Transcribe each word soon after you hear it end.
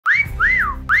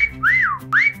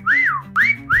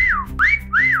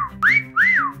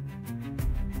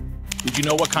Did you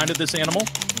know what kind of this animal?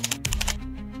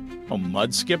 Oh,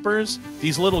 mudskippers?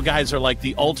 These little guys are like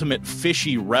the ultimate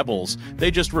fishy rebels.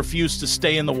 They just refuse to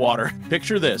stay in the water.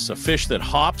 Picture this, a fish that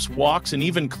hops, walks, and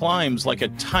even climbs like a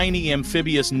tiny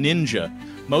amphibious ninja.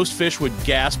 Most fish would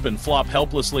gasp and flop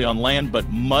helplessly on land, but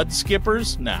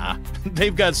mudskippers? Nah.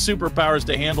 They've got superpowers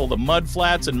to handle the mud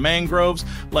flats and mangroves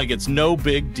like it's no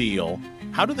big deal.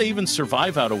 How do they even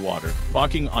survive out of water?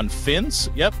 Walking on fins?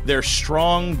 Yep, their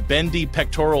strong, bendy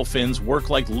pectoral fins work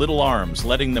like little arms,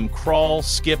 letting them crawl,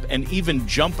 skip, and even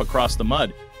jump across the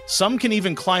mud. Some can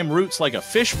even climb roots like a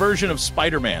fish version of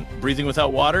Spider-Man. Breathing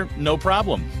without water? No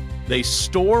problem. They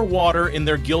store water in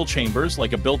their gill chambers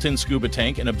like a built-in scuba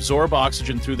tank and absorb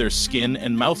oxygen through their skin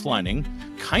and mouth lining,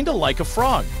 kinda like a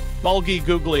frog. Bulgy,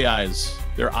 googly eyes.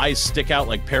 Their eyes stick out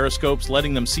like periscopes,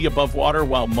 letting them see above water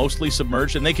while mostly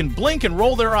submerged, and they can blink and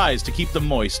roll their eyes to keep them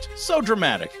moist. So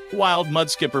dramatic. Wild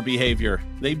mudskipper behavior.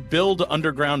 They build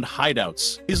underground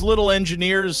hideouts. These little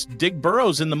engineers dig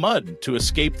burrows in the mud to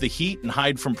escape the heat and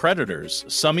hide from predators.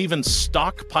 Some even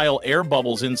stockpile air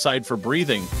bubbles inside for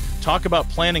breathing. Talk about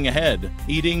planning ahead.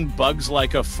 Eating bugs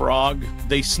like a frog.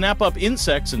 They snap up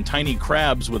insects and tiny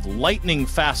crabs with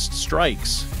lightning-fast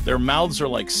strikes. Their mouths are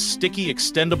like sticky,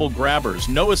 extendable grabbers.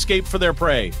 No escape for their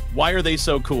prey. Why are they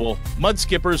so cool?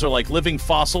 Mudskippers are like living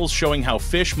fossils showing how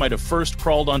fish might have first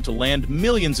crawled onto land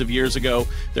millions of years ago.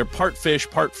 They're part fish,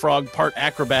 part frog, part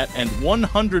acrobat, and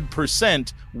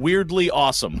 100% weirdly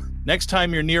awesome. Next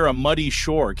time you're near a muddy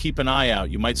shore, keep an eye out.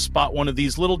 You might spot one of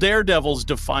these little daredevils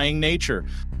defying nature.